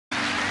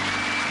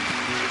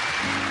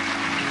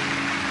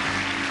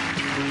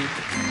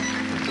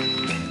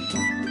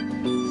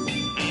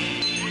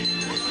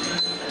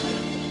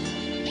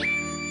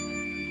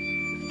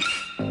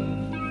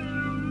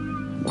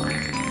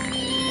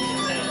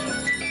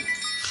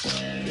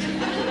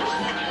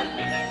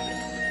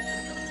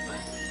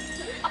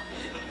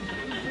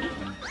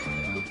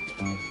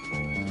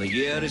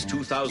year is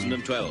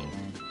 2012.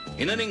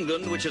 In an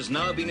England which has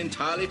now been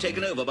entirely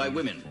taken over by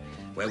women,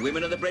 where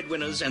women are the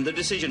breadwinners and the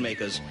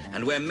decision-makers,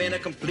 and where men are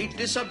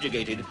completely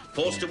subjugated,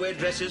 forced to wear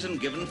dresses and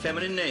given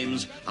feminine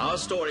names, our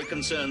story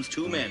concerns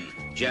two men,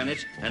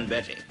 Janet and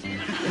Betty.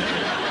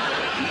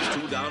 These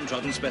two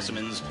downtrodden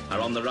specimens are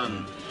on the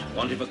run,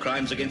 wanted for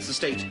crimes against the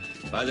state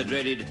by the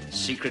dreaded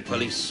secret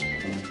police.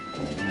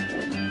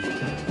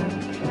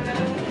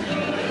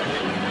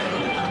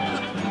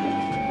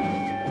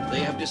 They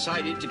have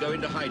decided to go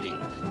into hiding,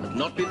 but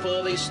not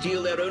before they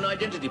steal their own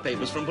identity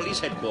papers from police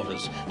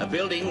headquarters, a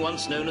building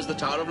once known as the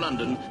Tower of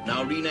London,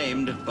 now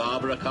renamed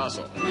Barbara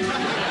Castle.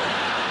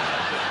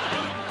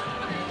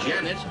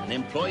 Janet, an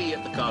employee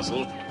at the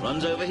castle,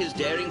 runs over his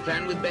daring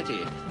plan with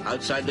Betty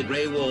outside the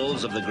grey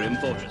walls of the grim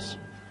fortress.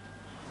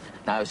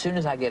 Now, as soon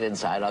as I get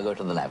inside, I'll go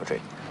to the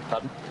lavatory.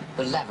 Pardon?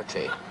 The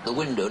lavatory. The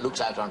window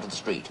looks out onto the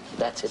street.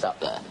 That's it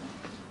up there.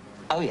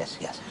 Oh, yes,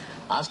 yes.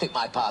 I'll stick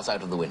my pass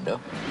out of the window.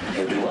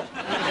 You do what?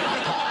 My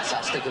pass,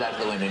 I'll stick it out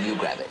of the window and you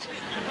grab it.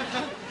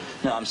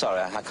 No, I'm sorry,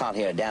 I can't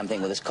hear a damn thing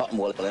with this cotton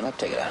wool in. I'll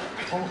take it out.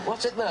 Well,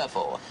 what's it there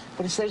for?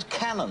 But it's those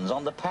cannons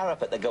on the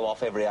parapet that go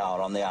off every hour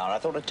on the hour. I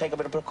thought I'd take a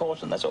bit of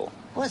precaution, that's all.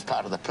 Well, it's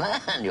part of the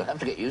plan. You'll have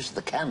to get used to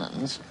the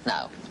cannons.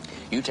 Now,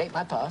 you take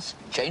my pass,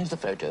 change the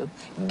photo,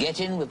 get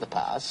in with the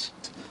pass.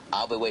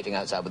 I'll be waiting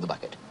outside with the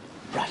bucket.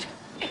 Right.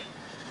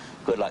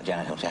 Good luck,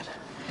 Janet, old chap.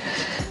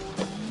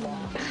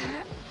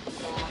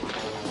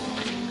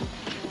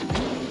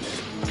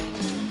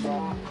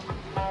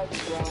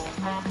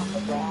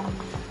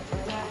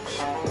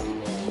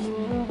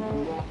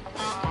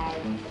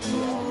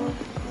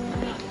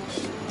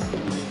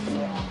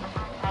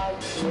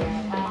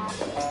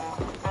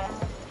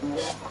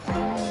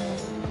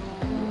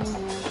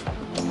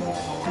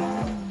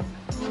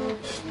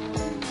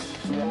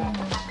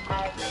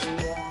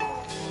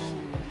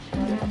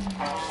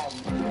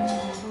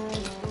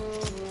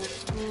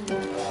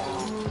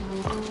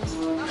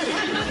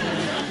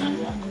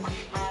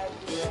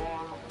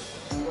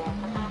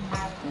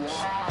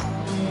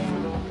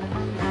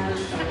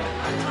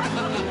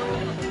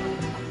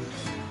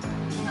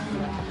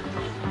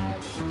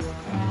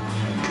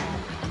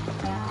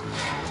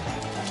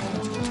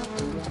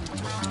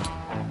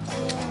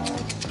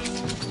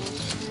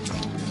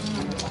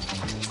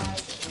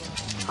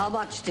 How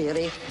much,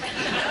 dearie?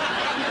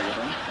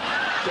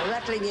 You're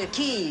rattling your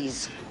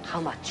keys.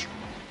 How much?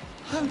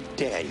 How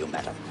dare you,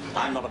 madam?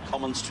 I'm not a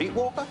common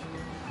streetwalker.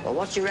 Well,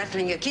 what you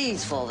rattling your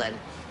keys for, then?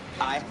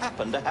 I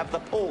happen to have the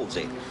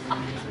palsy.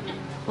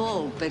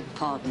 Oh, beg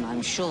pardon,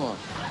 I'm sure.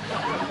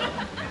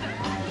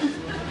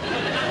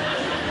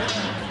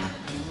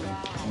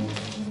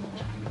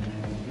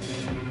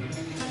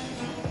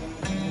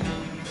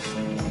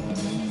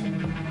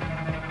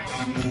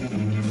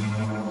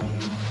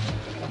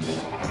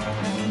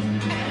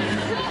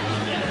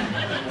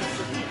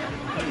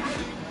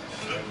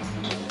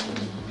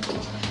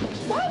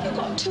 Why have you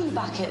got two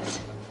buckets?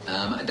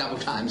 Double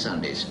time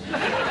Sundays.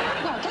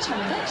 Well, get on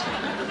with it.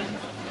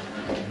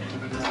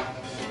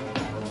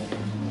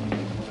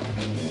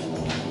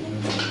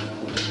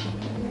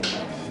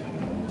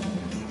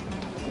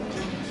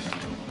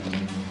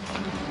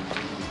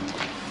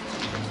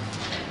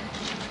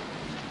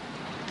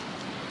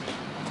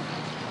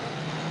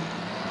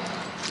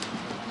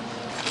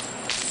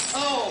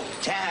 Oh,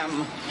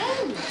 damn.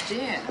 Oh,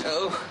 dear.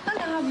 Oh.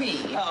 Allow me.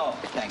 Oh,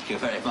 thank you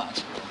very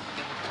much.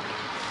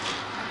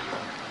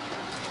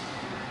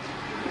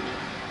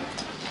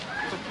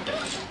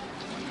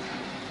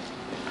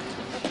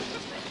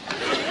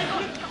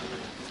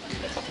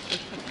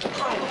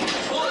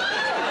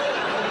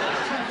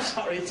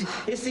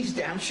 It's these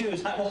damn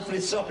shoes. I'm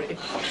awfully sorry.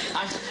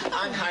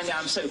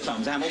 I'm so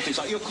clumsy. I'm awfully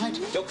sorry. You're fine.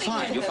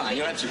 You're fine.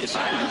 You're absolutely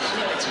fine.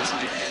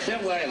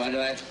 Don't worry about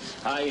it.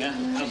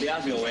 I'll be out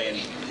of your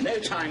way in no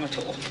time at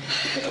all.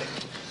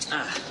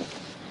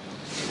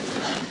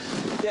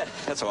 Yeah,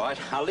 that's all right.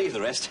 I'll leave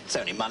the rest. It's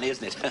only money,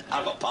 isn't it?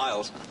 I've got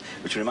piles.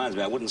 Which reminds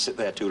me, I wouldn't sit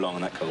there too long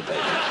on that cold paper.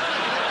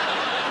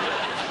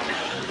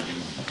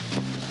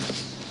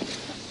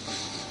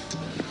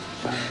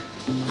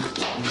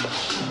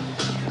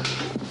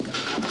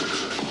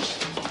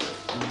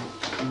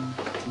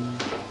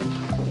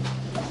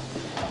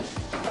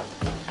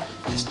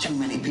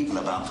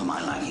 About for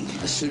my liking.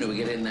 The sooner we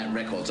get in that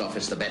records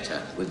office, the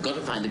better. We've got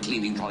to find the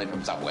cleaning trolley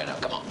from somewhere now.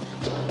 Come on.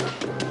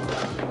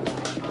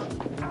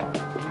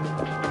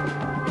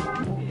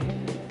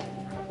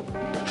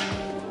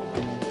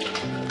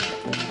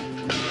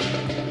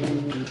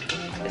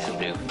 This'll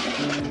do.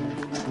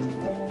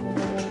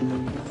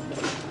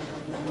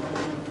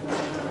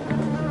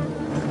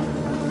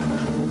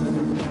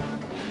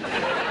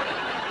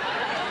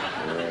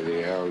 Where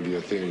the hell do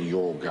you think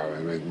you're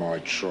going with my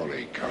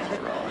trolley car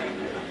ride?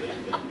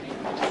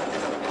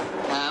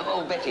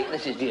 Oh, Betty,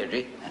 this is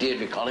Deirdre.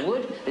 Deirdre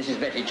Collingwood. This is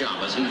Betty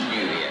Chalmers, who's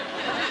new here.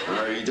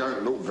 You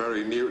don't look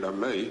very new to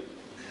me.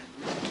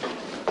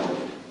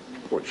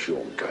 What's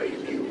your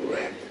game, you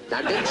rat?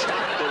 Now, don't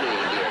start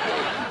bullying,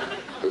 Deirdre.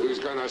 Who's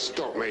going to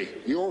stop me?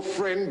 Your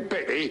friend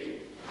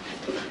Betty?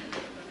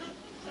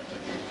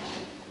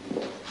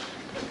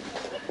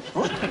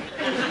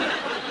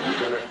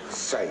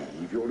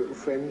 with your little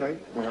friend, eh?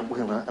 Well,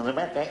 and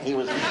about that, he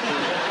was...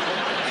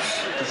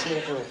 Does he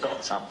ever have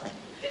got something?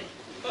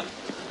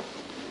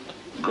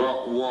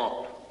 Got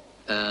what?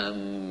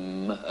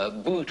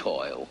 Boot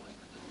oil.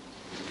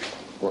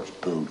 What's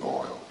boot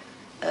oil?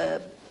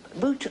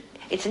 Boot...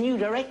 It's a new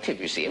directive,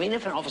 you see. I mean,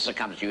 if an officer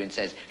comes to you and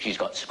says she's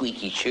got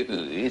squeaky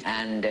shoes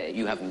and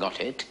you haven't got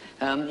it,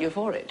 you're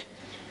for it.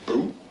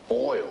 Boot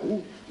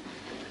oil?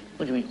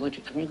 What do you mean?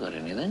 Have you got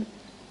any, then?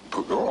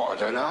 Oh, I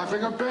don't know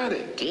nothing about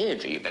it.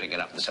 Deirdre, you better get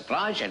up the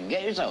supply chain and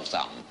get yourself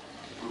some.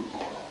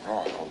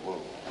 Right, I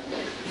will.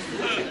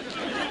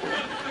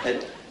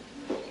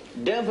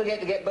 Don't forget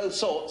to get both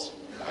sorts.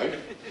 No?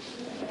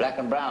 Black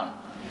and brown.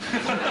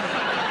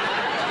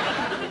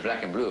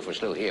 Black and blue if we're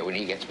still here when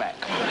he gets back.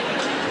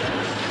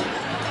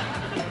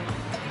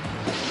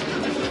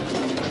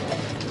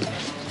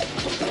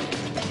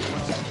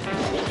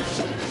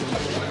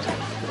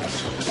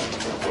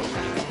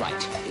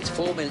 Right, it's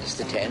 4 minutes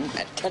to 10.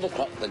 At 10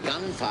 o'clock, the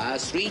gun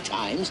fires 3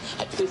 times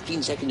at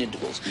 15-second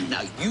intervals.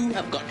 Now, you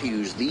have got to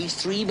use these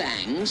 3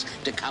 bangs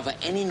to cover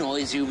any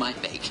noise you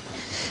might make.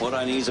 What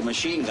I need is a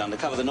machine gun to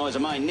cover the noise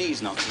of my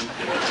knees knocking.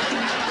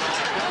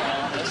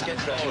 Let's get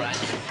through. All right.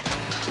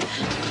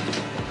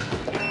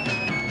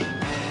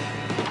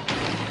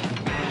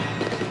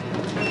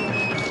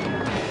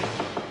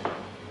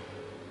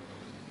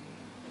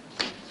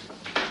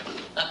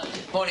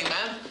 Morning,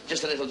 ma'am.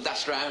 Just a little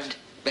dust round.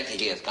 Betty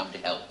here has come to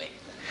help me.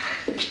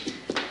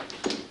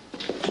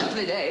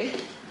 Lovely day.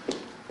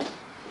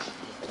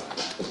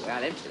 Well,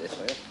 I'll empty this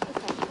for you.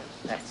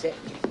 That's it.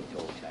 It's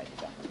all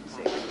tidied up.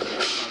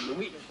 On the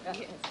week.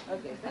 Okay,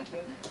 thank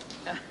you.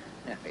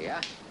 There we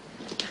are.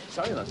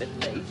 Sorry I'm a bit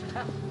late.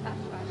 No,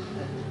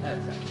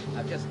 sorry.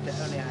 I've just I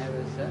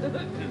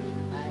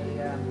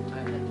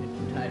meant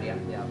to tidy up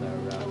the other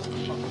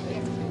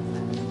thing.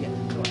 Yes,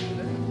 go on.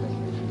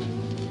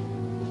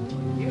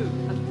 You.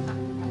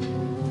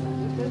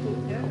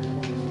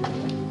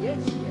 Yes,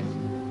 yes.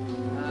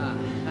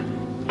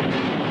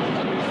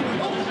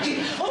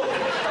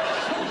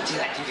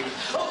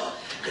 Oh,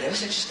 could ever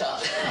such a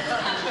start.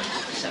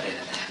 Sorry.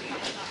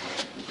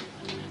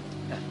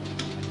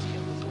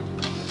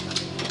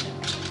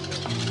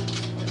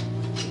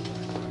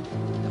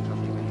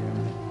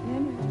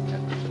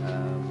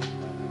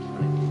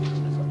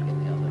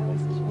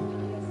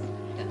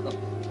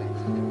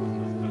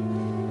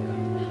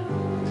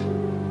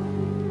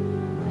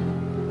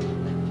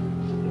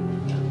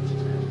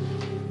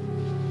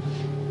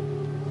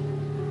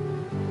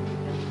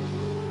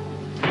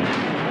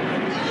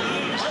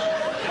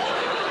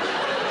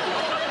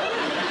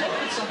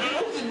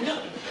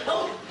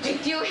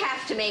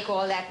 Make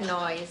all that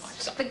noise.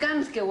 The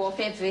guns go off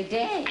every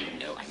day. I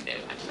know.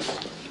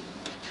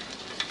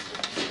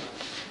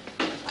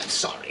 I'm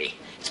sorry.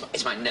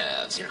 It's my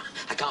nerves, you know.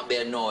 I can't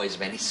bear noise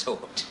of any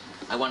sort.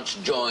 I once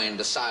joined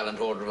the silent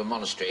order of a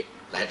monastery.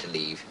 I had to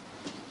leave.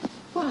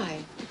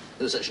 Why?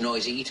 They were such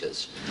noisy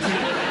eaters.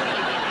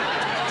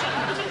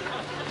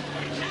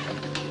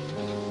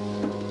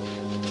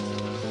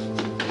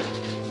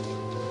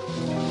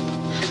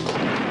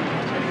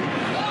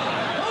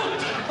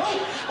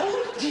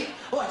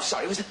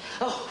 Sorry, was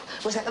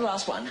that the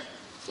last one?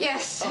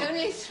 Yes,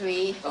 only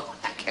 3. Oh,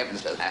 thank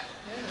heavens for that.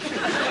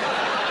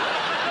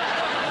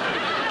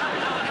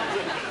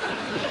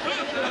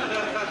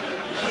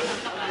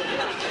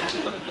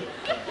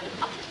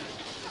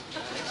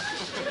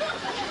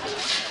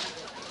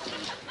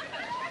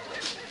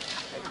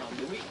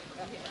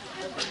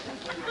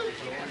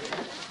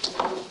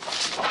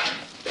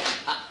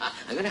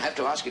 I'm going to have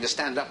to ask you to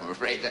stand up, I'm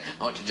afraid.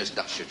 I want to just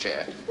dust your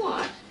chair.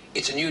 What?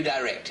 It's a new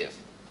directive.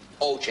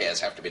 All chairs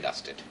have to be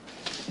dusted.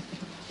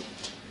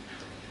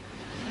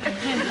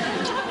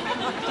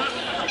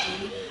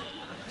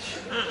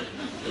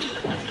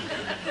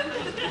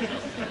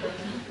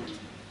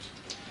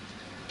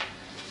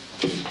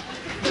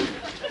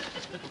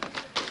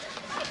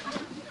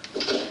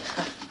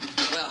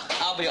 Well,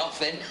 I'll be off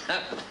then.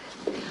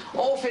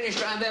 All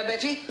finished round there,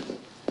 Betty?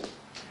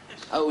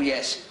 Oh,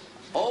 yes.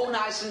 All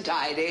nice and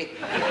tidy.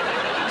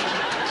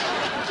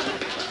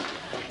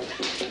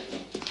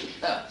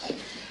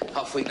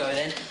 Off we go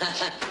then.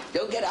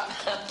 Don't get up.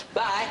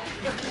 Bye.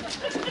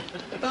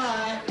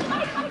 Bye.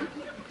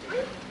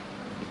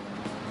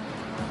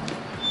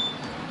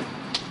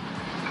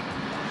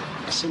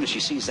 As soon as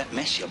she sees that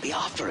mess, she'll be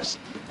after us.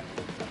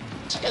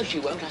 No, she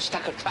won't. I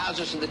stuck her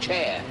trousers in the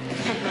chair.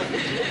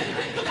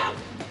 Look out.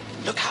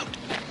 Look out.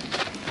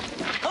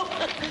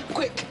 Oh,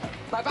 quick.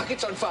 My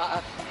bucket's on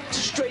fire. It's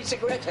a stray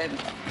cigarette end.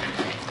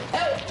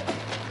 Help.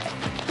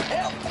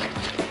 Help.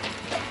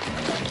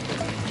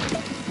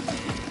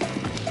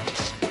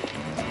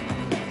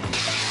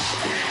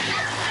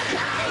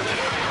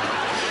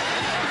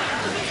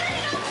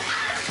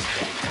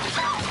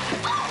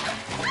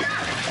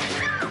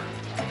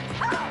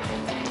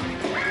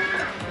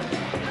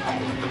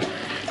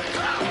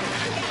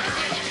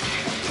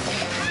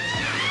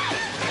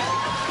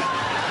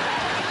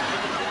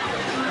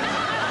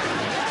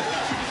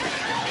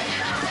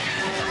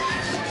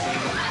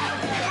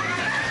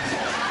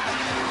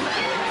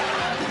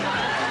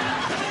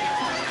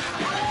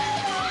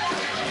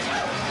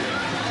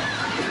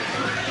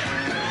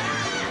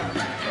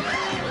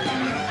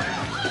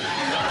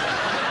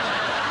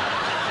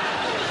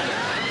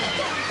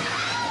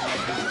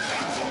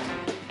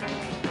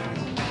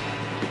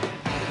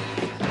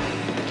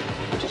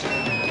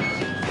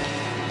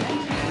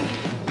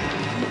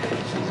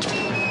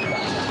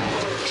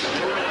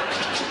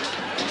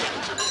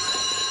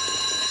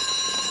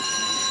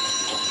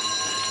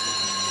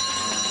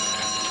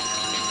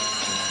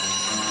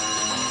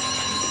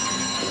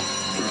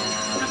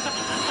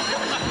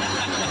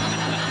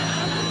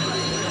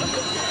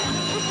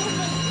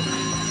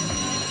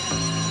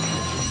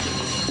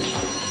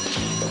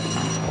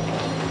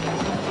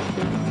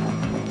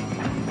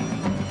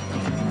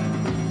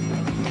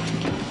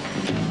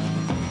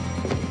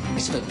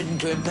 It's forbidden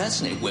to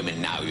impersonate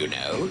women now, you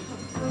know.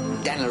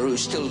 Diana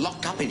Dors still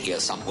locked up in here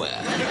somewhere.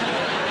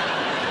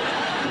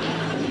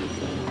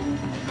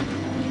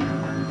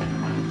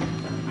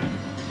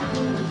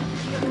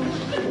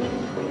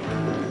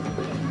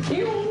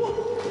 You,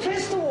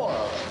 first of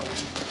all,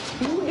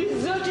 you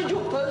deserted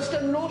your post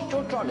and lost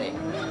your trolley.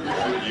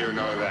 How did you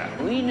know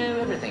that? We know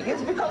everything.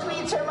 It's because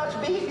we eat so much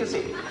beef, you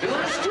see.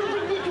 You're a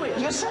stupid nitwit.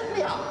 You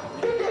certainly are.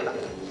 Bend over.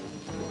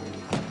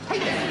 Hey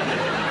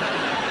there.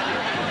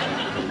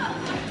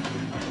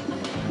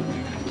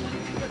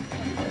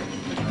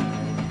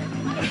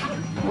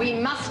 We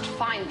must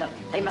find them.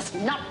 They must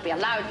not be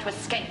allowed to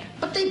escape.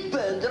 But they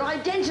burned their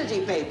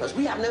identity papers.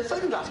 We have no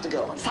photographs to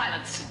go on.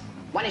 Silence.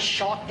 One is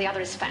short, the other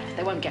is fat.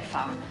 They won't get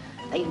far.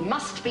 They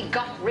must be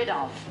got rid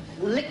of,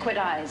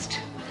 liquidized.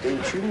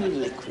 Don't you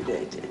mean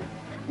liquidated?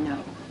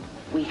 No,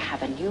 we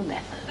have a new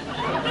method.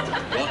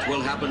 What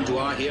will happen to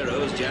our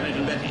heroes, Janet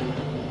and Betty?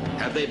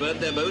 Have they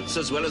burnt their boats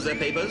as well as their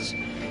papers?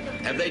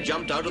 Have they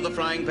jumped out of the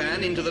frying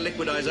pan into the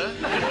liquidizer?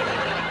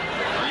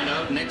 Find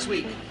out next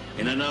week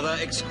in another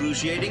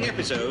excruciating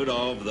episode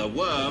of The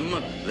Worm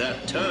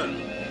That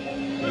Turned.